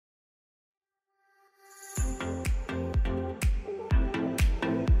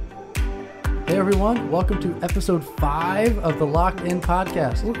Hey everyone, welcome to episode 5 of the Locked In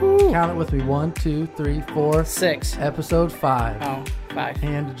Podcast. Woohoo. Count it with me. 1, 2, 3, 4. 6. Episode 5. Oh, 5.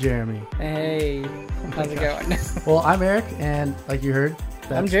 And Jeremy. Hey, how's it going? Well, I'm Eric, and like you heard,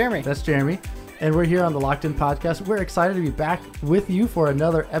 I'm Jeremy. That's Jeremy. And we're here on the Locked In Podcast. We're excited to be back with you for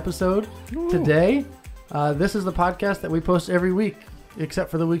another episode today. This is the podcast that we post every week,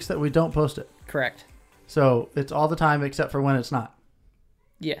 except for the weeks that we don't post it. Correct. So it's all the time except for when it's not.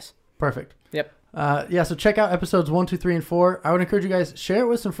 Yes. Perfect. Yep. So check out episodes 1, 2, 3, and 4. I would encourage you guys, share it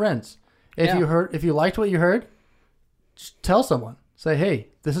with some friends. If you liked what you heard, just tell someone. Say, hey,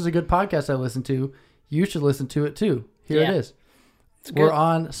 this is a good podcast I listened to. You should listen to it too. Here it is. We're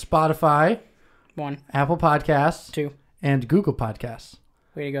on Spotify, 1, Apple Podcasts, 2, and Google Podcasts.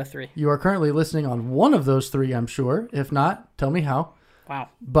 way to go, 3. You are currently listening on one of those 3, I'm sure. If not, tell me how. Wow.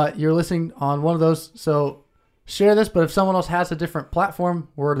 But you're listening on one of those, so share this. But if someone else has a different platform,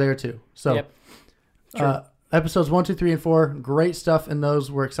 we're there too. So episodes 1, 2, 3, and 4, great stuff in those.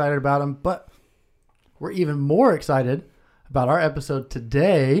 We're excited about them. But we're even more excited about our episode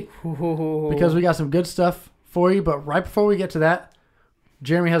today because we got some good stuff for you. But right before we get to that,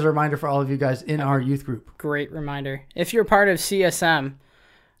 Jeremy has a reminder for all of you guys in our youth group. Great reminder. If you're part of CSM,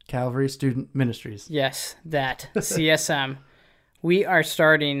 Calvary Student Ministries. yes, that CSM, we are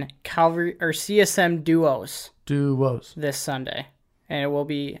starting Calvary or CSM duos this Sunday, and it will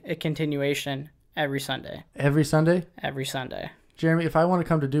be a continuation every Sunday. Every Sunday? Every Sunday. Jeremy, if I want to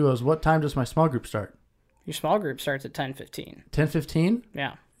come to duos, what time does my small group start? Your small group starts at 10:15. 10:15?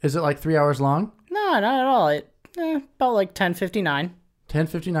 Yeah. Is it like 3 hours long? No, not at all. About like 10:59.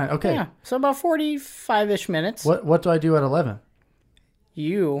 10:59. Okay. Yeah, so about 45-ish minutes. What do I do at 11?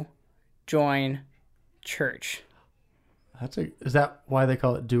 You join church. Is that why they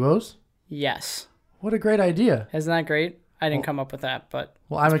call it duos? Yes. What a great idea. Isn't that great? I didn't come up with that, but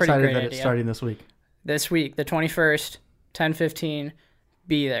well, I'm it's a pretty excited great that idea. it's starting this week. This week, the 21st, 10:15,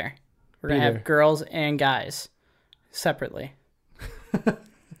 be there. We're going to there. have girls and guys separately. That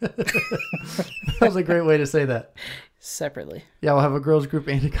was a great way to say that. Separately. Yeah, we'll have a girls group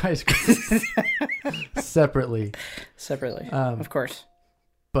and a guys group separately. Separately, of course.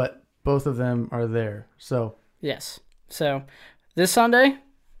 But both of them are there. So Yes. So this Sunday,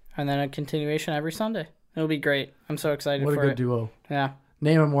 and then a continuation every Sunday. It'll be great. I'm so excited what for a good it. duo. Yeah.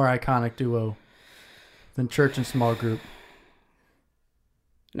 Name a more iconic duo than church and small group.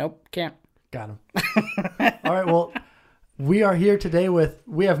 Nope, can't. Got him. All right, well, we are here today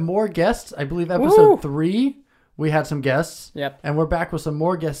we have more guests. I believe episode 3, we had some guests. Yep. And we're back with some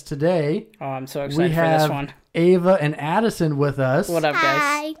more guests today. Oh, I'm so We excited for have this one. Ava and Addison with us. What up,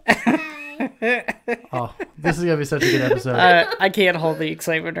 guys? Oh, this is going to be such a good episode. I can't hold the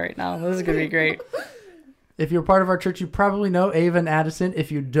excitement right now. This is going to be great. If you're part of our church, you probably know Ava and Addison.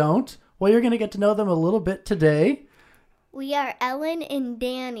 If you don't, well, you're going to get to know them a little bit today. We are Ellen and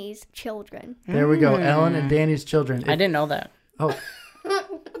Danny's children. There we go. Ellen and Danny's children. I didn't know that. Oh.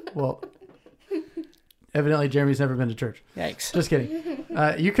 Well, evidently Jeremy's never been to church. Yikes. Just kidding.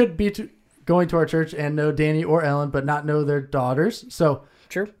 You could be going to our church and know Danny or Ellen, but not know their daughters. So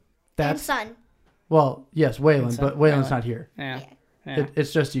True. And that's... son. Well, yes, Waylon, but Waylon's not here. Yeah. Yeah.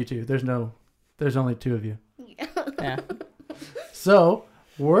 It's just you two. There's only 2 of you. Yeah. So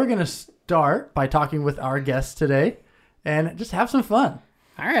we're going to start by talking with our guests today and just have some fun.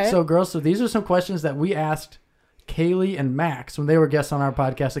 All right. So girls, these are some questions that we asked Kaylee and Max when they were guests on our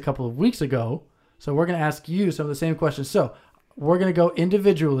podcast a couple of weeks ago. So we're going to ask you some of the same questions. So we're going to go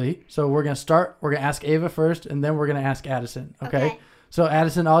individually. So we're going to ask Ava first, and then we're going to ask Addison. Okay? So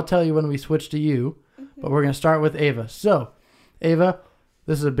Addison, I'll tell you when we switch to you, but we're going to start with Ava. So Ava,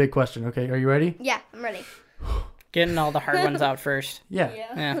 this is a big question. Okay. Are you ready? Yeah, I'm ready. Getting all the hard ones out first.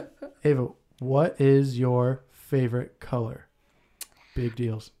 Yeah. Ava, what is your favorite color? Big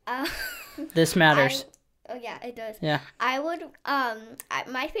deals. This matters. Oh yeah, it does. Yeah. I would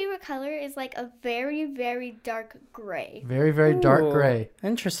my favorite color is like a very, very dark gray. Very, very dark Ooh, gray.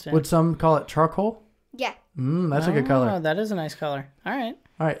 Interesting. Would some call it charcoal? Yeah. That's a good color. Oh, that is a nice color. All right.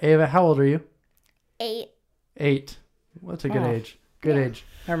 All right, Ava, how old are you? 8. 8. What's a good age? Good age.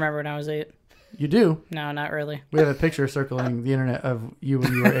 I remember when I was 8. You do? No, not really. We have a picture circling the internet of you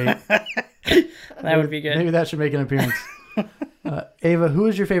when you were 8. That would be good. Maybe that should make an appearance. Ava, who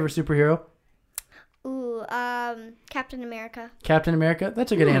is your favorite superhero? Ooh, Captain America. Captain America?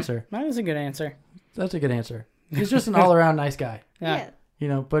 That's a good answer. That is a good answer. That's a good answer. He's just an all-around nice guy. Yeah. You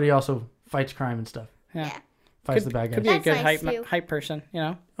know, but he also fights crime and stuff. Yeah. Fights the bad guys. Could be a That's good nice too. hype person, you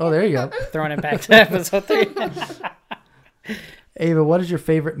know? Oh, there you go. Throwing it back to episode 3. Ava, what is your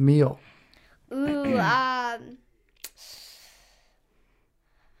favorite meal? Ooh,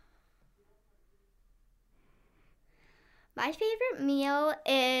 My favorite meal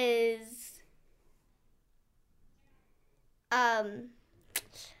is I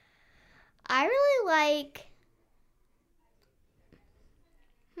really like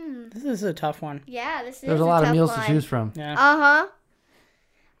This is a tough one. Yeah, this is There's a lot of meals one. to choose from. Yeah. I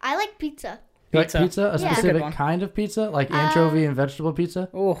like pizza. You like pizza? A Yeah. specific kind of pizza? Like anchovy and vegetable pizza?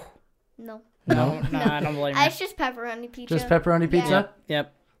 Oh. No. No, I don't blame you. It's just pepperoni pizza. Just pepperoni pizza?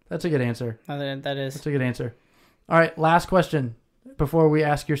 Yep. That's a good answer. That is. That's a good answer. All right, last question before we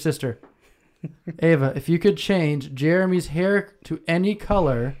ask your sister. Ava, if you could change Jeremy's hair to any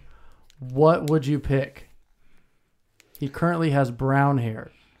color, what would you pick? He currently has brown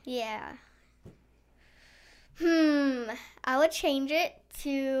hair. Yeah. I would change it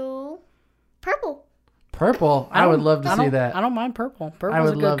to purple. Purple? I would love to see that. I don't mind purple. Purple's I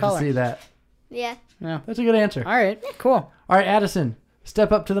would a good love color. to see that. Yeah. That's a good answer. All right, cool. All right, Addison,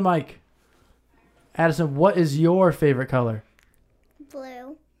 step up to the mic. Addison, what is your favorite color?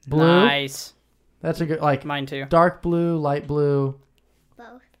 Blue. Blue? Nice. That's a good, like, Mine too. dark blue, light blue.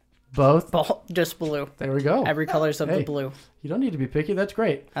 Both. Just blue. There we go. Every color's of the blue. You don't need to be picky. That's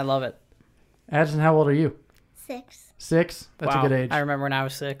great. I love it. Addison, how old are you? 6. 6? That's Wow. a good age. I remember when I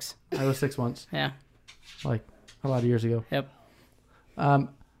was 6. I was 6 once. Yeah. Like a lot of years ago. Yep.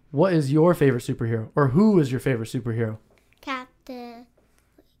 What is your favorite superhero? Or who is your favorite superhero? Captain.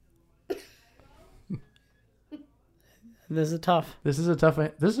 This is tough. This is a tough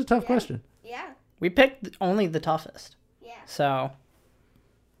question. Yeah. We picked only the toughest. Yeah. So.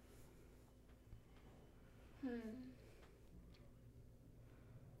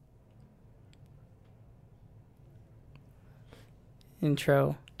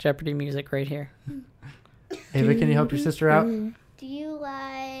 Intro Jeopardy music right here. Ava, can you help your sister out? Do you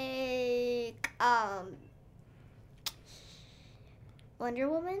like Wonder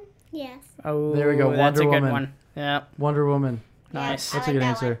Woman? Yes. Oh, There we go, That's Wonder a good Woman. one. Yeah. Wonder Woman. Nice. That's a good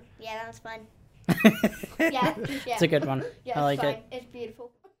answer. Yeah, that was fun. Yeah. It's a good one. Yeah, I like it's it. It's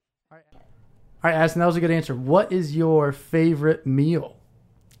beautiful. All right, Addison, that was a good answer. What is your favorite meal?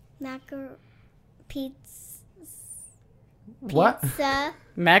 Pizza. What?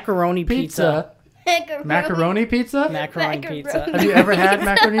 Macaroni pizza. Macaroni pizza? Macaroni pizza. Have you ever had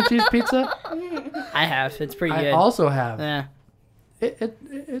macaroni and cheese pizza? I have. It's pretty I good. also have. Yeah.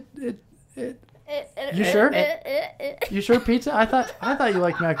 You sure? You sure pizza? I thought you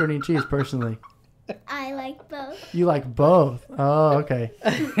liked macaroni and cheese personally. I like both. You like both. Oh, okay.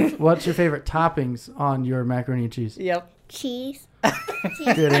 What's your favorite toppings on your macaroni and cheese? Yep. Cheese.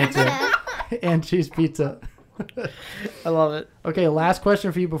 Good answer. And cheese pizza. I love it. Okay, last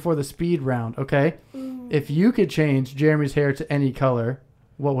question for you before the speed round, okay? If you could change Jeremy's hair to any color,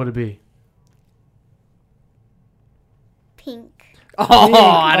 what would it be? Pink. Oh,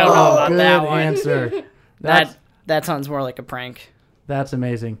 I don't know about good that one. Answer. That sounds more like a prank. That's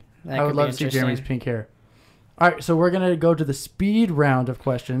amazing. That I would could be love to see Jeremy's interesting. pink hair. All right, so we're going to go to the speed round of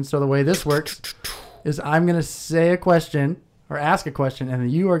questions. So the way this works is I'm going to say a question or ask a question, and then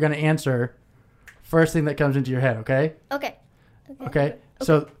you are going to answer first thing that comes into your head, okay? Okay.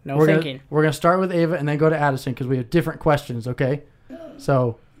 So No thinking. We're going to start with Ava and then go to Addison because we have different questions, okay?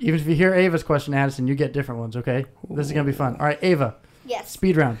 So even if you hear Ava's question, Addison, you get different ones, okay? This is going to be fun. All right, Ava. Yes.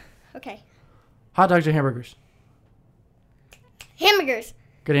 Speed round. Okay. Hot dogs or hamburgers? Hamburgers.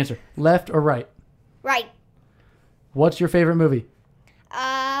 Good answer. Left or right? Right. What's your favorite movie?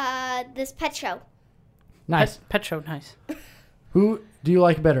 This Pet Show. Nice. Pet show, nice. Who do you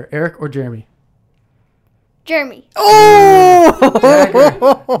like better, Eric or Jeremy? Jeremy. Oh!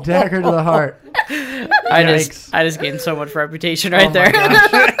 Dagger to the heart. I just gained so much reputation right there.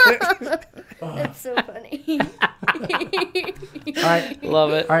 That's so funny. All right.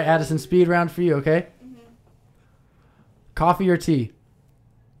 Love it. All right, Addison, speed round for you, okay? Coffee or tea?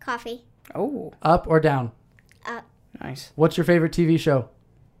 Coffee. Oh, Up or down? Up. nice. What's your favorite TV show?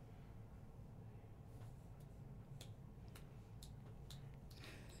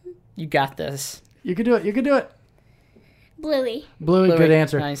 You got this. You can do it. You can do it. Bluey. Bluey, good Louis,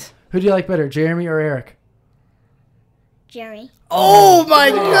 answer. Nice. Who do you like better, Jeremy or Eric? Jeremy. Oh my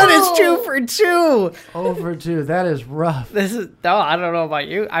goodness, 2 for 2. Over 2. That is rough. This is I don't know about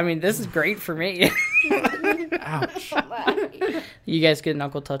you. I mean, this is great for me. Ouch. You guys get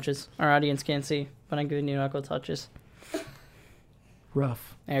knuckle touches. Our audience can't see, but I'm giving you knuckle touches.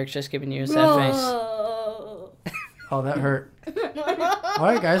 Rough. Eric's just giving you a sad face. Oh, that hurt. All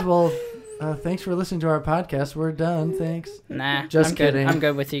right, guys. Well, thanks for listening to our podcast. We're done. Thanks. Nah, Just I'm kidding. Good. I'm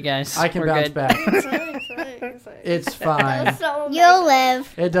good with you guys. I can We're bounce good. back. It's fine. You'll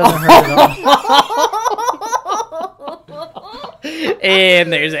live. It doesn't hurt at all.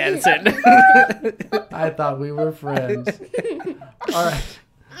 And there's Addison. I I thought we were friends. All right.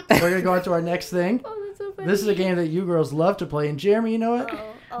 We're going to go on to our next thing. Oh, that's so funny. This is a game that you girls love to play. And Jeremy, you know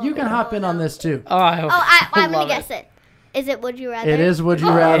what? You can hop in on this too. I'm going to guess it. Is it Would You Rather? It is Would You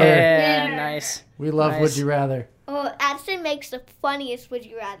Rather. Yeah, nice. We love Would You Rather. Oh, Addison makes the funniest Would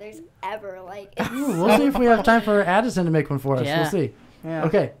You Rathers ever. Like, we'll see if we have time for Addison to make one for us. Yeah. We'll see. Yeah,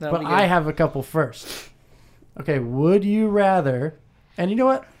 okay, but I have a couple first. Okay, would you rather? And you know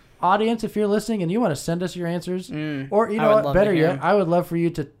what, audience, if you're listening and you want to send us your answers, or you know what, better yet, I would love for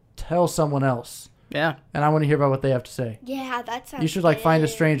you to tell someone else. Yeah. And I want to hear about what they have to say. Yeah, that sounds. You should like find a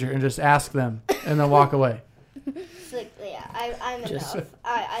stranger and just ask them, and then walk away. Like, yeah, I'm enough.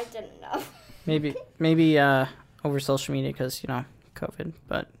 I did enough. Maybe over social media because COVID,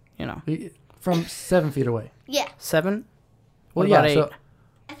 but from 7 feet away. Yeah. 7. Well, what yeah. about 8? So,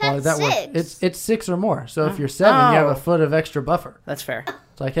 I thought that 6. It's 6 or more. So if you're 7, you have a foot of extra buffer. That's fair.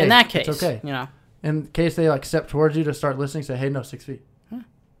 It's like, hey, in that case, it's okay. In case they like step towards you to start listening, say, hey, no, 6 feet.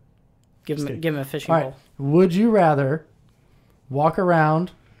 Give him a fishing pole. Would you rather walk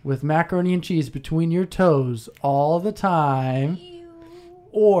around with macaroni and cheese between your toes all the time,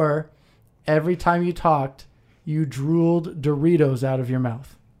 or every time you talked, you drooled Doritos out of your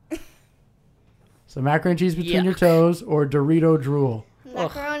mouth? So macaroni and cheese between your toes or Dorito drool?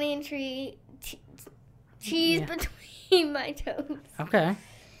 Macaroni and cheese between my toes. Okay.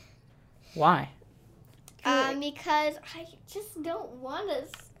 Why? Because I just don't want to.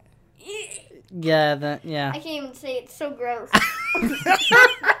 Yeah, I can't even say it. It's so gross.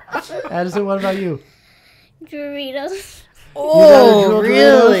 Addison, what about you? Doritos. Oh,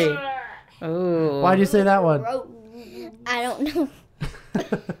 really? Oh. Why'd you say that one? I don't know.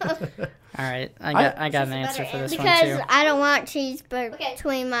 All right, I got an answer for this one too. Because I don't want cheese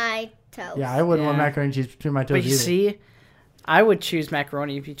between my toes. Yeah, I wouldn't want macaroni and cheese between my toes But you see, I would choose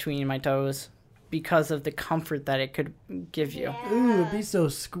macaroni between my toes because of the comfort that it could give you. Yeah. Ooh, it'd be so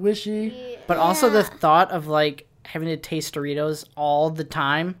squishy. But also the thought of like having to taste Doritos all the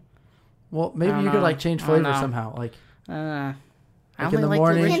time. Well, maybe you could like change flavor somehow. Like I in the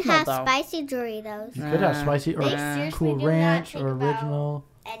morning. You can have spicy Doritos. You could have spicy or Cool Ranch or original.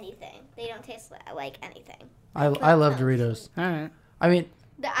 Anything. They don't taste like anything. I love Doritos. All right. I mean,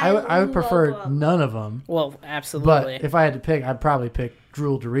 I would prefer none of them. Well, absolutely. But if I had to pick, I'd probably pick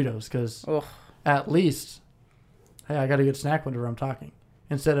Drool Doritos because at least, hey, I got a good snack whenever I'm talking.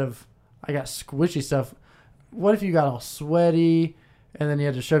 Instead of, I got squishy stuff. What if you got all sweaty and then you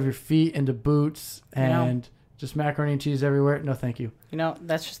had to shove your feet into boots and just macaroni and cheese everywhere? No, thank you.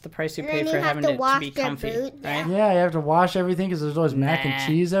 That's just the price you pay for having to be comfy. Right? Yeah, you have to wash everything because there's always mac and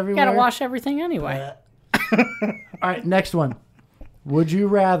cheese everywhere. You gotta wash everything anyway. All right, next one. Would you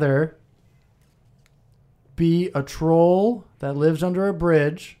rather be a troll that lives under a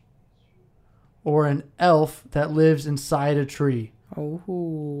bridge or an elf that lives inside a tree?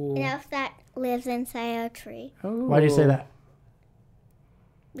 Oh. An elf that lives inside a tree. Oh. Why do you say that?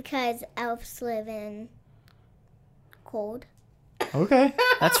 Because elves live in cold. Okay.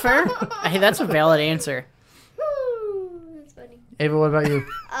 That's fair. Hey, that's a valid answer. That's funny. Ava, what about you?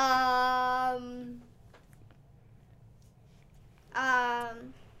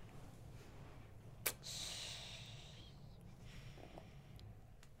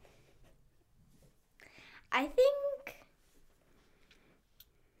 I think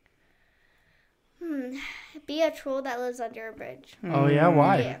be a troll that lives under a bridge. Oh yeah,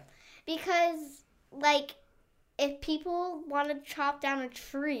 why? Yeah. Because like if people want to chop down a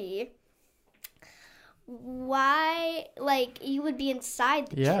tree, why you would be inside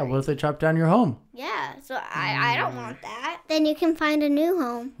the tree. Yeah, what if they chop down your home? Yeah, so I don't want that. Then you can find a new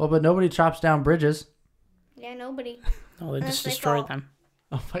home. Well, but nobody chops down bridges. Yeah, nobody. Oh, they just destroyed them.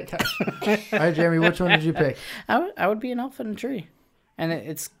 Oh my gosh. All right, Jeremy, which one did you pick? I would be an elf in a tree. And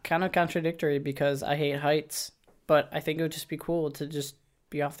it's kind of contradictory because I hate heights, but I think it would just be cool to just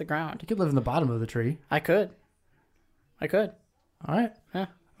be off the ground. You could live in the bottom of the tree. I could. All right. Yeah.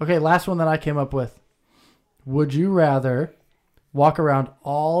 Okay, last one that I came up with. Would you rather walk around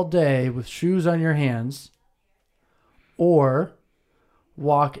all day with shoes on your hands or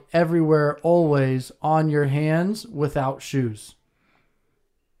walk everywhere always on your hands without shoes?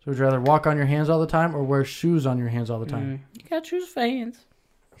 So would you rather walk on your hands all the time or wear shoes on your hands all the time? You got shoes for hands.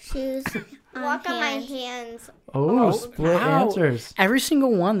 Shoes. Walk on my hands. Oh, split answers. Every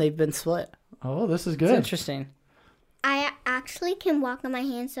single one, they've been split. Oh, this is good. It's interesting. I actually can walk on my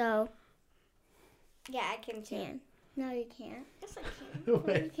hands, so... Yeah, I can too. No, you can't. Yes, I can. No,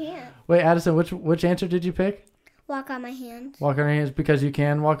 you can't. Wait, Addison, which answer did you pick? Walk on my hands. Walk on your hands because you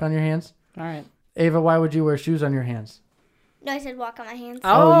can walk on your hands? All right. Ava, why would you wear shoes on your hands? No, I said walk on my hands.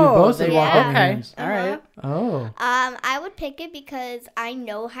 Oh, you both said walk on your hands. All right. Oh. I would pick it because I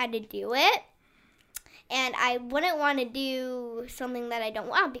know how to do it. And I wouldn't want to do something that I don't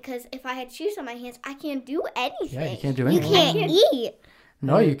want because if I had shoes on my hands, I can't do anything. Yeah, you can't do anything. You can't eat.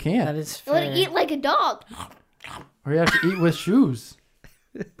 No, you can't. That is fair. I want to eat like a dog. Or you have to eat with shoes.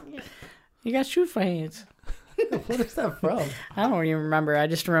 You got shoes for hands. What is that from? I don't even remember. I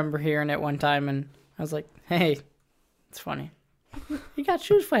just remember hearing it one time and I was like, hey, it's funny. You got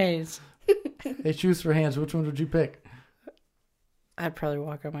shoes for hands. Hey, shoes for hands. Which one would you pick? I'd probably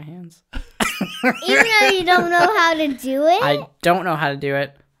walk on my hands. Even though you don't know how to do it? I don't know how to do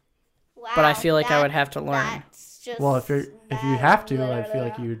it, Wow, but I feel like I would have to learn. Well, if you have to, I feel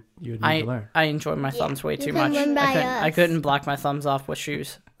like you would need to learn. I enjoy my thumbs way too can much. learn by us. I couldn't block my thumbs off with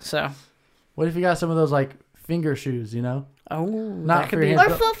shoes. So. What if you got some of those like finger shoes? You know, Oh, not that for could your be.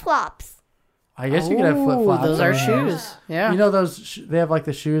 hands. Or flip-flops. I guess you could have flip flops. Those are shoes. Yeah. You know those? They have like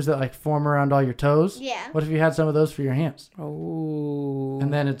the shoes that like form around all your toes. Yeah. What if you had some of those for your hands? Oh.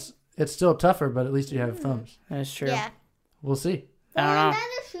 And then it's still tougher, but at least you have thumbs. That's true. Yeah. We'll see. I don't know.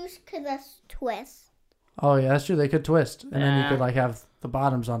 The shoes could just twist. Oh yeah, that's true. They could twist, and then you Yeah. could like have the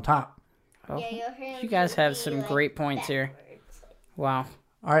bottoms on top. Oh. Yeah, your hands You guys would have be, some like, great points here. backwards. Wow.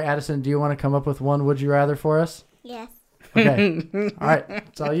 All right, Addison, do you want to come up with one would you rather for us? Yes. Okay. All right,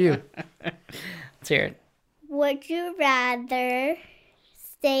 it's all you. Let's hear it. Would you rather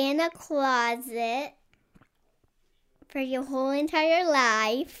stay in a closet for your whole entire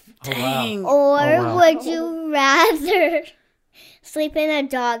life? Dang. Or Oh, wow. would you rather sleep in a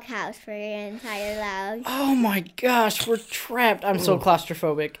doghouse for your entire life? Oh my gosh, we're trapped. I'm so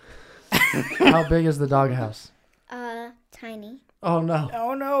claustrophobic. How big is the doghouse? Tiny. Oh no.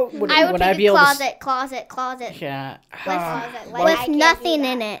 Oh no. I would pick be a able to? closet. Yeah. With nothing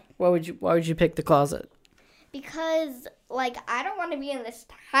in it. Why would you pick the closet? Because, like, I don't want to be in this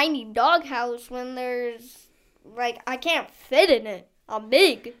tiny doghouse when there's, like, I can't fit in it. I'm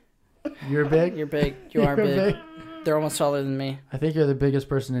big. You're big? You're big. You are You're big. They're almost taller than me. I think you're the biggest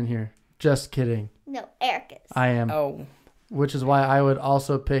person in here. Just kidding. No, Eric is. I am. Oh. Which is why I would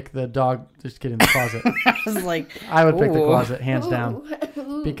also pick the dog. Just kidding, the closet. I was like, I would pick the ooh. closet, hands down.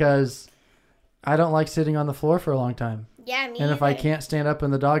 Because I don't like sitting on the floor for a long time. Yeah, me And if I either. can't stand up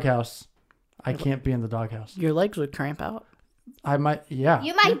in the doghouse, I can't be in the doghouse. Your legs would cramp out. I might, yeah.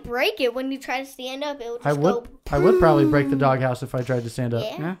 You might break it when you try to stand up. It will just I would probably break the doghouse if I tried to stand up.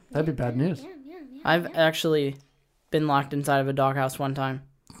 Yeah. Yeah. That'd be bad news. I've actually been locked inside of a doghouse one time.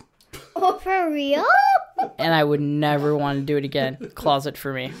 Oh, for real? And I would never want to do it again. Closet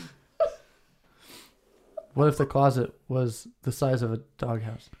for me. What if the closet was the size of a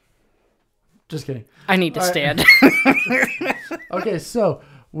doghouse? Just kidding. I need to All right. stand. Okay, so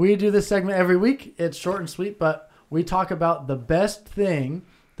we do this segment every week. It's short and sweet, but we talk about the best thing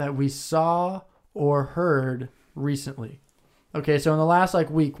that we saw or heard recently. Okay, so in the last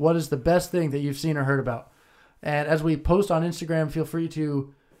week, what is the best thing that you've seen or heard about? And as we post on Instagram, feel free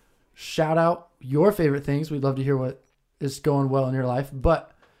to shout out your favorite things. We'd love to hear what is going well in your life.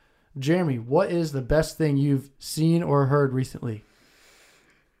 But Jeremy, what is the best thing you've seen or heard recently?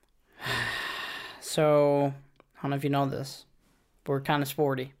 So, I don't know if you know this, but we're kind of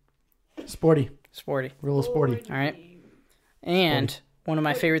sporty. Sporty. Sporty. We're a little sporty. All right. And one of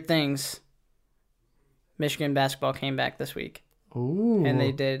my favorite things, Michigan basketball came back this week. Ooh. And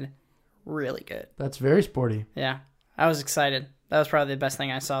they did really good. That's very sporty. Yeah. I was excited. That was probably the best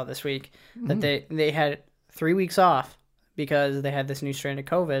thing I saw this week. That they had 3 weeks off because they had this new strain of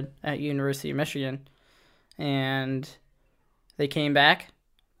COVID at University of Michigan. And they came back,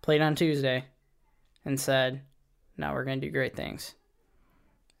 played on Tuesday, and said, "Now we're going to do great things."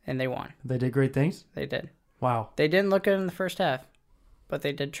 And they won. They did great things? They did. Wow. They didn't look good in the first half, but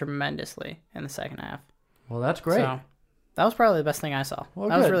they did tremendously in the second half. Well, that's great. So that was probably the best thing I saw. Well,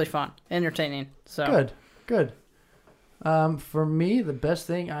 that was good. really fun, entertaining. So Good. For me, the best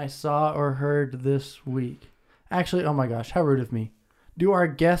thing I saw or heard this week. Actually, oh my gosh, how rude of me. Do our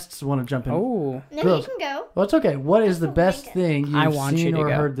guests want to jump in? Oh, No, Girls. you can go. Well, it's okay. What is the best thing I you've want you seen to or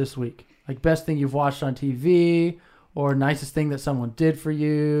go. heard this week? Like best thing you've watched on TV, or nicest thing that someone did for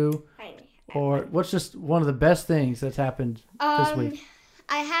you, or what's just one of the best things that's happened this week?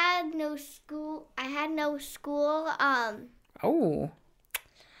 I had no school. oh,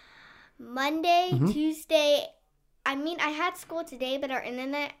 Monday, Mm-hmm. Tuesday. I mean, I had school today, but our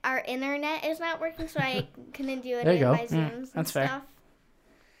internet is not working, so I couldn't do There any you of go. my Zooms and that's fair. stuff.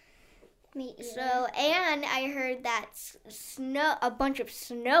 So, and I heard that a bunch of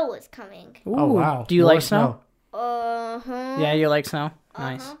snow is coming. Ooh. Oh wow! Do you More like snow? Uh-huh. Yeah, you like snow.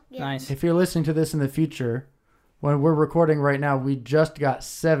 Nice, Yeah. nice. If you're listening to this in the future, when we're recording right now, we just got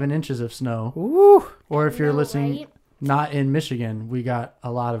 7 inches of snow. Ooh. Or if you're listening right? not in Michigan, we got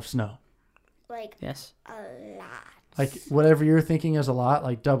a lot of snow. Like, Yes. a lot. Like whatever you're thinking is a lot,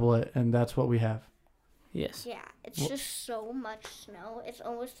 like double it, and that's what we have. Yes. Yeah, it's just so much snow. It's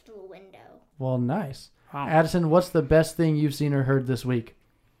almost to the window. Well, nice. Wow. Addison, what's the best thing you've seen or heard this week?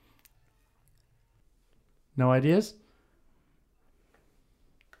 No ideas?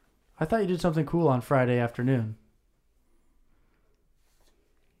 I thought you did something cool on Friday afternoon.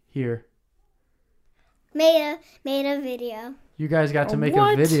 Here. Made a video. You guys got to make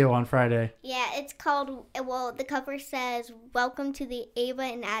What? a video on Friday. Yeah, it's called, well, the cover says, "Welcome to the Ava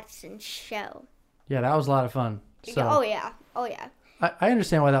and Addison Show." Yeah, that was a lot of fun. So Oh, yeah. Oh, yeah. I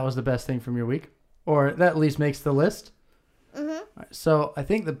understand why that was the best thing from your week. Or that at least makes the list. Mm-hmm. So I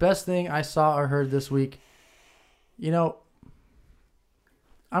think the best thing I saw or heard this week, I'm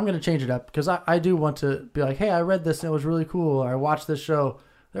going to change it up because I do want to be like, hey, I read this and it was really cool. Or I watched this show.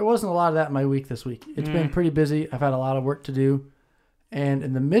 There wasn't a lot of that in my week this week. It's been pretty busy. I've had a lot of work to do. And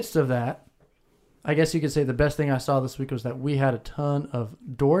in the midst of that, I guess you could say the best thing I saw this week was that we had a ton of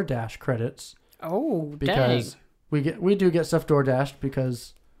DoorDash credits. Oh, Because dang. we do get stuff DoorDashed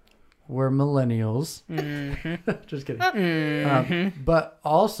because we're millennials. Mm-hmm. Just kidding. Mm-hmm. But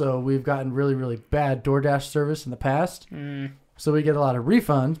also, we've gotten really, really bad DoorDash service in the past. Mm. So we get a lot of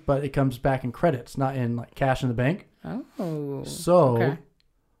refunds, but it comes back in credits, not in like cash in the bank. Oh. So okay.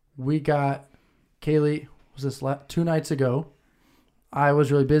 we got Kaylee, was this 2 nights ago? I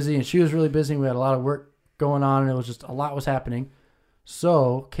was really busy and she was really busy. We had a lot of work going on and it was just a lot was happening.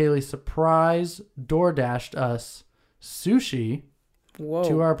 So Kaylee surprise DoorDashed us sushi Whoa.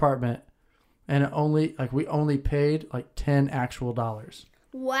 to our apartment, and we only paid like 10 actual dollars.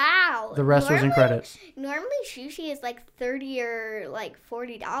 Wow. The rest was in credits. Normally, sushi is like $30 or like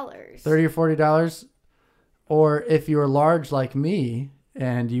 $40. $30 or $40. Or if you're large like me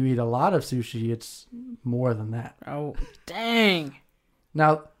and you eat a lot of sushi, it's more than that. Oh, dang.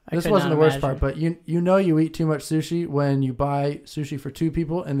 Now, this could wasn't not the worst imagine. part, but you eat too much sushi when you buy sushi for 2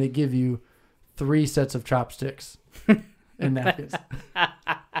 people and they give you 3 sets of chopsticks and napkins. I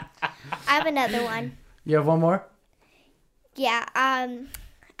have another one. You have one more? Yeah.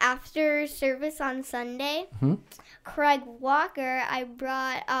 After service on Sunday, Mhm. Craig Walker, I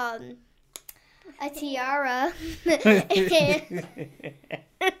brought a tiara,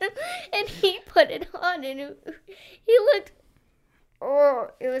 and he put it on, and he looked. Oh,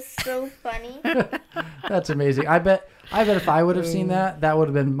 it was so funny. That's amazing. I bet if I would have seen that, that would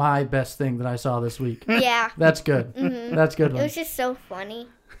have been my best thing that I saw this week. Yeah. That's good. Mhm. That's good It one. was just so funny.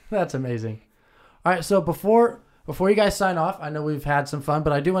 That's amazing. All right, so before you guys sign off, I know we've had some fun,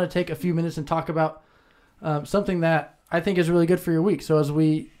 but I do want to take a few minutes and talk about something that I think is really good for your week. So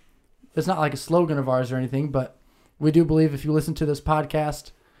it's not like a slogan of ours or anything, but we do believe if you listen to this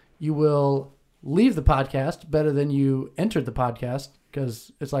podcast, you will leave the podcast better than you entered the podcast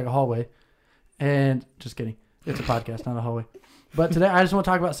because it's like a hallway. And just kidding. It's a podcast, not a hallway. But today I just want to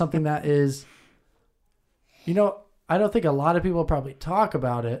talk about something that is, I don't think a lot of people probably talk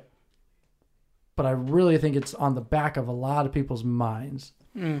about it, but I really think it's on the back of a lot of people's minds.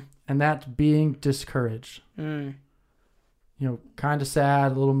 Mm. And that's being discouraged. Mm. Kind of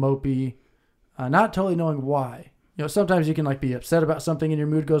sad, a little mopey, not totally knowing why. Sometimes you can be upset about something and your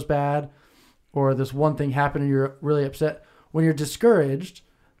mood goes bad, or this one thing happened and you're really upset. When you're discouraged,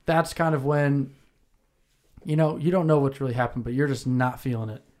 that's kind of when, you don't know what's really happened, but you're just not feeling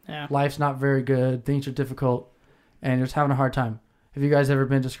it. Yeah. Life's not very good. Things are difficult and you're just having a hard time. Have you guys ever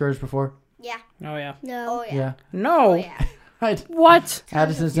been discouraged before? Yeah. Oh, yeah. No. Oh, yeah. Yeah. No. Oh, yeah. Right. What?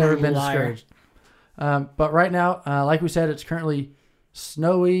 Addison's never been Liar. discouraged. But right now, like we said, it's currently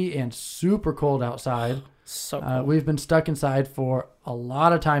snowy and super cold outside. So cool. We've been stuck inside for a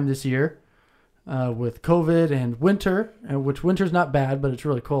lot of time this year with COVID and winter, which winter's not bad, but it's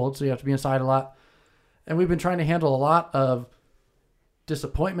really cold, so you have to be inside a lot. And we've been trying to handle a lot of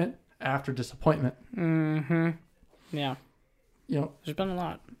disappointment after disappointment. Mm-hmm. Yeah. There's been a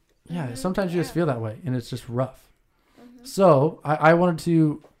lot. Yeah, sometimes you just feel that way, and it's just rough. So I wanted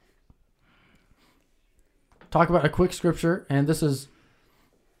to talk about a quick scripture, and this is,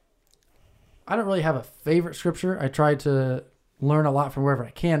 I don't really have a favorite scripture. I try to learn a lot from wherever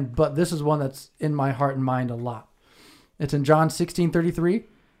I can, but this is one that's in my heart and mind a lot. It's in John 16:33,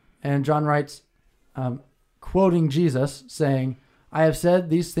 and John writes, quoting Jesus, saying, "I have said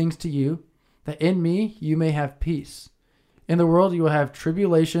these things to you, that in me you may have peace. In the world you will have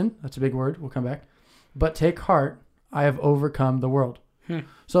tribulation." That's a big word. We'll come back. "But take heart, I have overcome the world."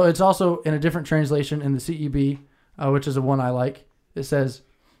 So it's also in a different translation in the CEB, which is the one I like. It says,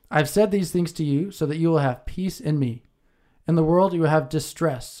 I've said these things to you so that you will have peace in me. In the world you will have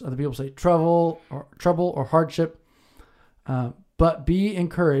distress. Other people say trouble or hardship. But be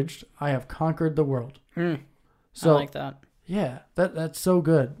encouraged. I have conquered the world. So, I like that. Yeah, that's so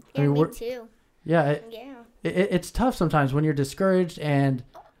good. Yeah, me too. Yeah, it's tough sometimes when you're discouraged and,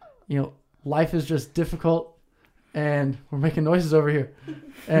 life is just difficult and we're making noises over here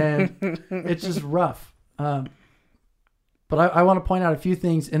and it's just rough. But I want to point out a few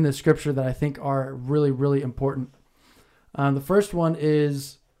things in the scripture that I think are really, really important. The first one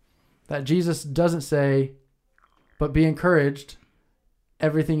is that Jesus doesn't say, but be encouraged.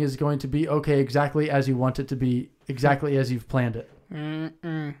 Everything is going to be okay exactly as you want it to be, exactly as you've planned it.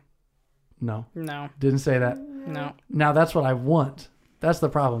 No. Didn't say that. No. Now that's what I want. That's the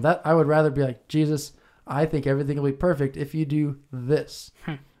problem. That I would rather be like, Jesus, I think everything will be perfect if you do this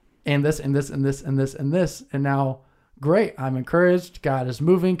and this and this and this and this and this. And now, great, I'm encouraged. God is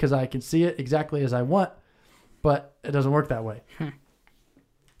moving because I can see it exactly as I want. But it doesn't work that way.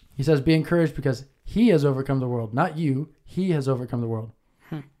 He says, be encouraged because he has overcome the world, not you. He has overcome the world.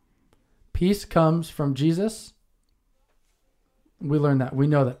 Peace comes from Jesus. We learn that. We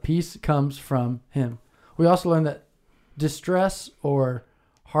know that peace comes from him. We also learn that distress or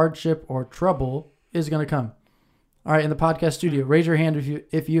hardship or trouble is going to come. All right, in the podcast studio, raise your hand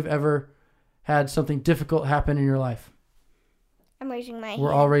if you've ever had something difficult happen in your life. I'm raising my hand.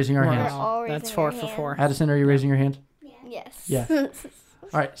 We're all raising our hands. That's 4 for 4. Addison, are you raising your hand? Yes. Yeah.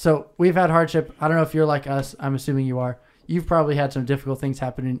 All right, so we've had hardship. I don't know if you're like us. I'm assuming you are. You've probably had some difficult things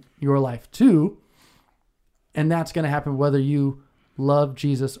happen in your life too. And that's going to happen whether you love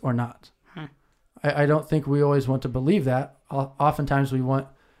Jesus or not. I don't think we always want to believe that. Oftentimes we want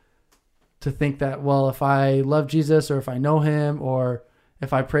to think that, well, if I love Jesus or if I know him or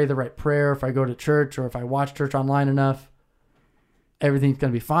if I pray the right prayer, if I go to church or if I watch church online enough, everything's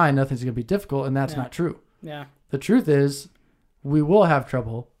going to be fine. Nothing's going to be difficult. And that's not true. Yeah. The truth is we will have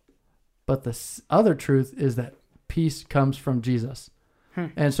trouble. But the other truth is that peace comes from Jesus.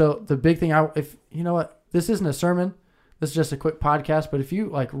 And so the big thing, if you know what, this isn't a sermon. This is just a quick podcast. But if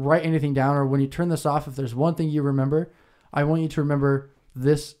you write anything down or when you turn this off, if there's one thing you remember, I want you to remember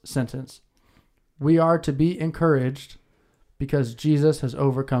this sentence. We are to be encouraged because Jesus has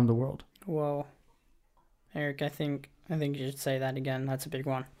overcome the world. Whoa. Eric, I think you should say that again. That's a big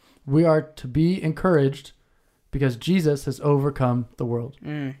one. We are to be encouraged because Jesus has overcome the world.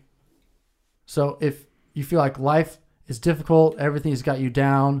 So if you feel like life is difficult, everything's got you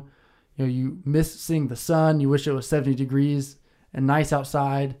down, you miss seeing the sun, you wish it was 70 degrees and nice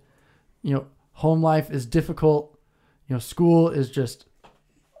outside, home life is difficult, school is just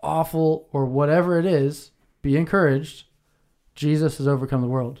awful or whatever it is, be encouraged. Jesus has overcome the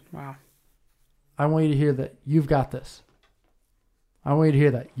world. Wow. I want you to hear that you've got this. I want you to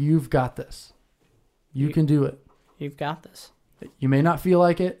hear that you've got this. You can do it. You've got this. You may not feel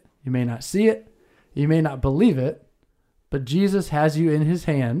like it. You may not see it. You may not believe it. But Jesus has you in his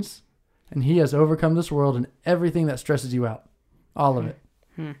hands, and he has overcome this world and everything that stresses you out. All of it.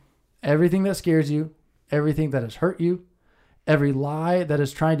 Everything that scares you, everything that has hurt you, every lie that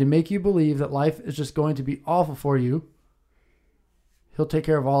is trying to make you believe that life is just going to be awful for you, he'll take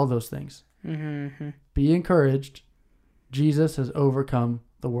care of all of those things. Be encouraged. Jesus has overcome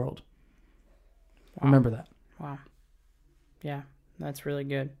the world. Wow. Remember that. Wow. Yeah, that's really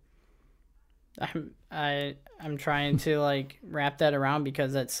good. I'm trying to wrap that around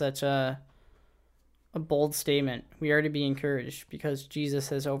because that's such a bold statement. We are to be encouraged because Jesus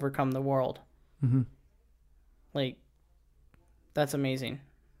has overcome the world. That's amazing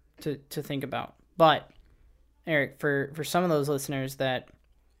to think about. But Eric, for some of those listeners that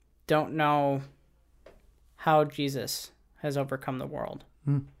don't know how Jesus has overcome the world,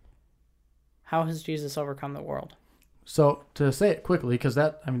 how has Jesus overcome the world? So to say it quickly, because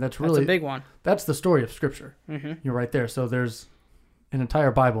that's really a big one. That's the story of Scripture. You're right there. So there's an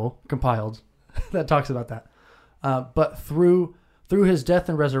entire Bible compiled that talks about that. But through his death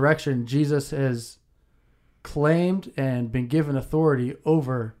and resurrection, Jesus has claimed and been given authority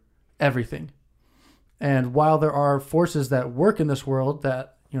over everything. And while there are forces that work in this world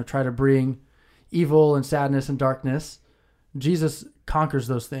that try to bring evil and sadness and darkness, Jesus conquers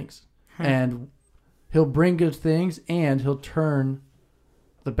those things. And he'll bring good things, and he'll turn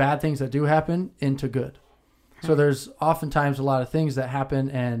the bad things that do happen into good. So there's oftentimes a lot of things that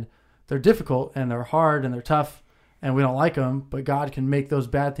happen, and they're difficult, and they're hard, and they're tough, and we don't like them, but God can make those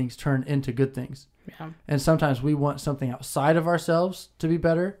bad things turn into good things. Yeah. And sometimes we want something outside of ourselves to be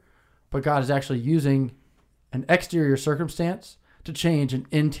better, but God is actually using an exterior circumstance to change an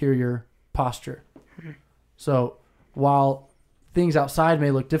interior posture. So while things outside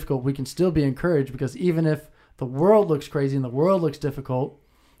may look difficult, we can still be encouraged, because even if the world looks crazy and the world looks difficult,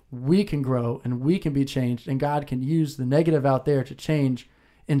 we can grow and we can be changed, and God can use the negative out there to change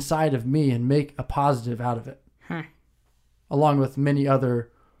inside of me and make a positive out of it. Along with many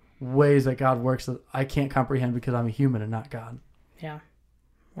other ways that God works that I can't comprehend because I'm a human and not God. Yeah.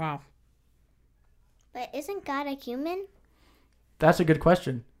 Wow. But isn't God a human? That's a good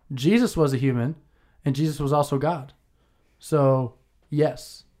question. Jesus was a human, and Jesus was also God. So,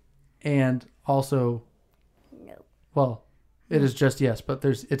 yes. And also, no. Well, it is just yes, but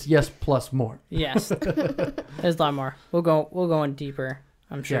it's yes plus more. Yes. There's a lot more. We'll go in deeper,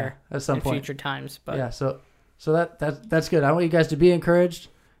 I'm sure, at some point. Future times. But yeah, so that's good. I want you guys to be encouraged.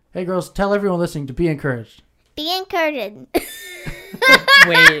 Hey, girls, tell everyone listening to be encouraged. Be encouraged.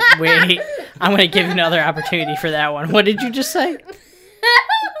 Wait. I'm going to give you another opportunity for that one. What did you just say?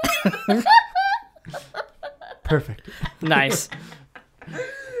 Perfect. Nice.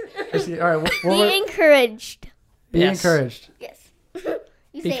 All right. Be encouraged. Be encouraged. Yes.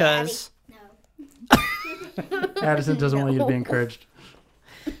 You because say Addie. No. Addison doesn't want you to be encouraged.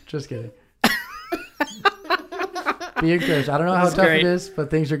 Just kidding. Be encouraged. I don't know how tough it is, but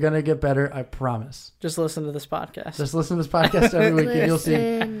things are going to get better. I promise. Just listen to this podcast. Just listen to this podcast every week, and you'll see.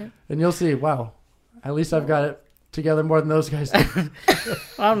 And you'll see. Wow, at least I've got it together more than those guys do. I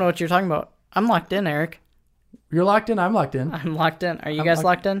don't know what you're talking about. I'm locked in, Eric. You're locked in. I'm locked in. I'm locked in. Are you guys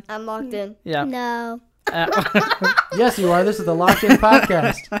locked in? I'm locked in. Yeah. No. Yes, you are. This is the Locked In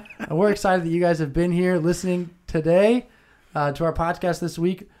Podcast. And we're excited that you guys have been here listening today to our podcast this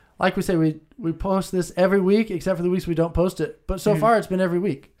week. Like we say, we post this every week, except for the weeks we don't post it. But so far, it's been every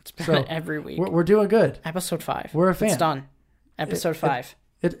week. It's been every week. We're doing good. Episode 5. We're a fan. It's done. Episode 5.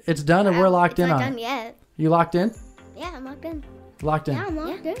 It's done, and we're locked in on it. It's not done yet. You locked in? Yeah, I'm locked in. Locked in. Yeah, I'm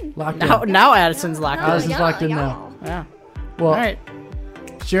locked in. Locked in. Now Addison's locked in. Addison's locked in now. Yeah. Well, All right.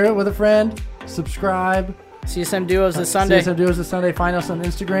 share it with a friend. Subscribe. CSM Duos this Sunday. CSM Duos this Sunday. Find us on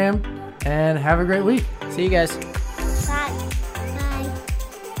Instagram. And have a great week. See you guys.